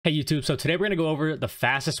Hey YouTube, so today we're going to go over the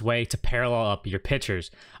fastest way to parallel up your pitchers.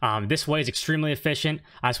 This way is extremely efficient.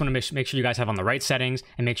 I just want to make sure you guys have on the right settings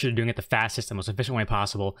and make sure you're doing it the fastest and most efficient way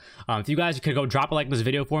possible. If you guys could go drop a like on this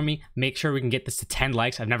video for me, make sure we can get this to 10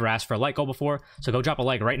 likes. I've never asked for a like goal before, so go drop a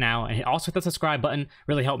like right now and also hit the subscribe button.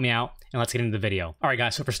 Really help me out, and let's get into the video. All right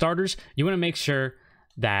guys, so for starters, you want to make sure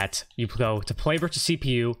that you go to play versus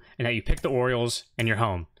CPU and that you pick the Orioles and you're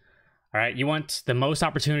home. All right, you want the most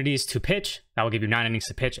opportunities to pitch. That will give you 9 innings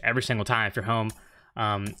to pitch every single time if you're home.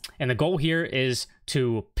 And the goal here is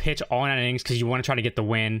to pitch all 9 innings because you want to try to get the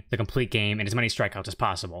win, the complete game, and as many strikeouts as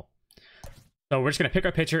possible. So we're just going to pick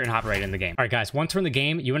our pitcher and hop right in the game. All right, guys, once we're in the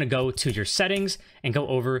game, you want to go to your settings and go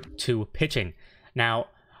over to pitching. Now,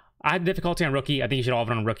 I had difficulty on rookie. I think you should all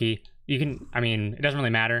have it on rookie. You can, it doesn't really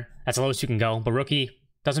matter. That's the lowest you can go, but rookie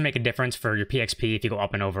doesn't make a difference for your PXP if you go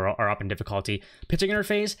up and over or up in difficulty. Pitching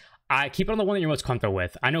interface, I keep it on the one that you're most comfortable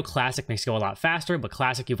with. I know Classic makes it go a lot faster, but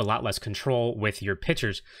Classic, you have a lot less control with your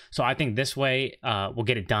pitchers. So I think this way will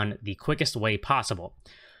get it done the quickest way possible.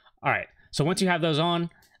 All right, so once you have those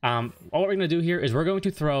on, what we're going to do here is we're going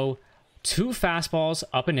to throw 2 fastballs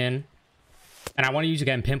up and in. And I want to use,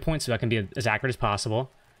 again, pinpoint so I can be as accurate as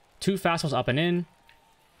possible. 2 fastballs up and in.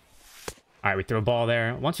 All right, we throw a ball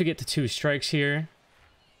there. Once we get to 2 strikes here,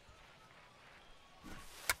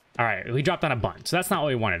 all right, we dropped on a bunt, so that's not what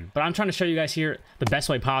we wanted. But I'm trying to show you guys here the best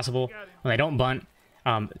way possible when they don't bunt.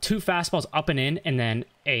 2 fastballs up and in, and then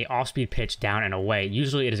a off-speed pitch down and away.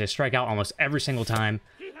 Usually it is a strikeout almost every single time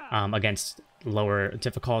against lower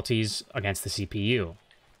difficulties against the CPU.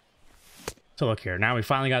 So look here, now we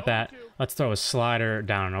finally got that. Let's throw a slider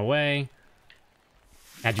down and away.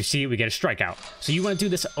 As you see, we get a strikeout. So you want to do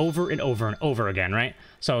this over and over and over again, right?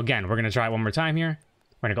 So again, we're going to try it one more time here.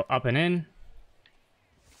 We're going to go up and in.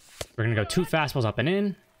 We're going to go 2 fastballs up and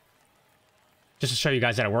in. Just to show you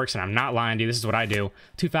guys that it works, and I'm not lying to you. This is what I do.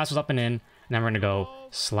 2 fastballs up and in, and then we're going to go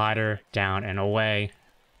slider down and away.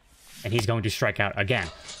 And he's going to strike out again.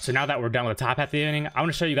 So now that we're done with the top half of the inning, I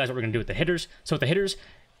want to show you guys what we're going to do with the hitters. So with the hitters,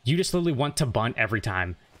 you just literally want to bunt every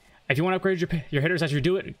time. If you want to upgrade your hitters as you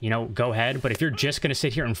do it, go ahead. But if you're just going to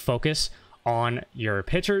sit here and focus on your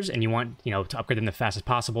pitchers and you want, to upgrade them the fastest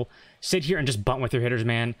possible, sit here and just bunt with your hitters,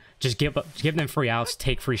 man. Just give them free outs,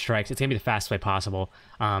 take free strikes. It's gonna be the fastest way possible.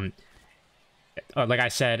 Like I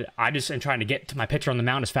said, I just am trying to get to my pitcher on the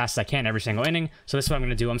mound as fast as I can every single inning. So this is what I'm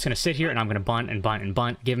gonna do. I'm just gonna sit here and I'm gonna bunt and bunt and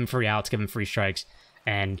bunt, give him free outs, give him free strikes,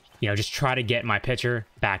 and just try to get my pitcher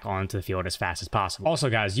back onto the field as fast as possible. Also,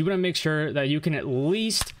 guys, you want to make sure that you can at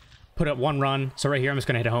least put up 1 run. So right here, I'm just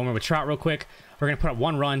going to hit a homer with Trout real quick. We're going to put up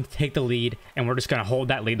 1 run, take the lead, and we're just going to hold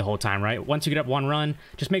that lead the whole time, right? Once you get up 1 run,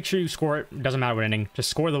 just make sure you score it. Doesn't matter what inning. Just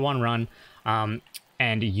score the 1 run,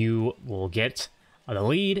 and you will get the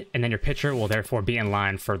lead, and then your pitcher will therefore be in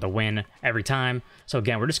line for the win every time. So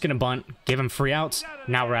again, we're just going to bunt, give him free outs.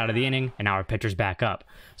 Now we're out of the inning, and now our pitcher's back up.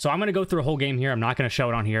 So I'm going to go through a whole game here. I'm not going to show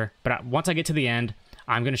it on here, but once I get to the end,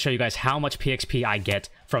 I'm going to show you guys how much PXP I get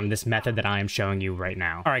from this method that I am showing you right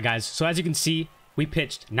now. All right, guys. So as you can see, we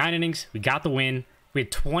pitched 9 innings. We got the win. We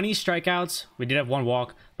had 20 strikeouts. We did have 1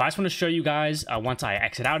 walk. But I just want to show you guys, once I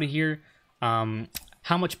exit out of here,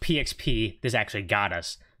 how much PXP this actually got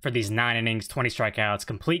us for these 9 innings, 20 strikeouts,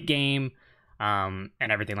 complete game, and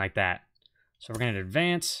everything like that. So we're going to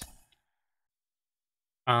advance.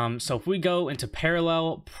 So if we go into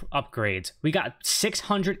parallel upgrades, we got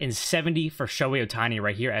 670 for Shohei Ohtani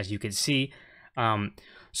right here, as you can see.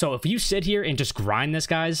 So if you sit here and just grind this,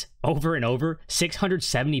 guys, over and over,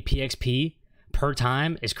 670 PXP per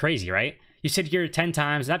time is crazy, right? You sit here 10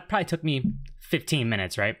 times, that probably took me 15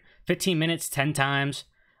 minutes, right? 15 minutes, 10 times,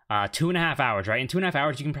 2.5 hours, right? In 2.5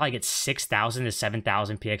 hours, you can probably get 6,000 to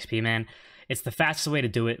 7,000 PXP, man. It's the fastest way to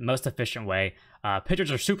do it, most efficient way.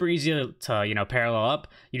 Pitchers are super easy to parallel up.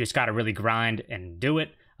 You just got to really grind and do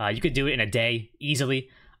it. You could do it in a day easily.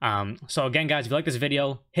 So again, guys, if you like this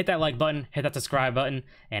video, hit that like button, hit that subscribe button,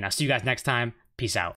 and I'll see you guys next time. Peace out.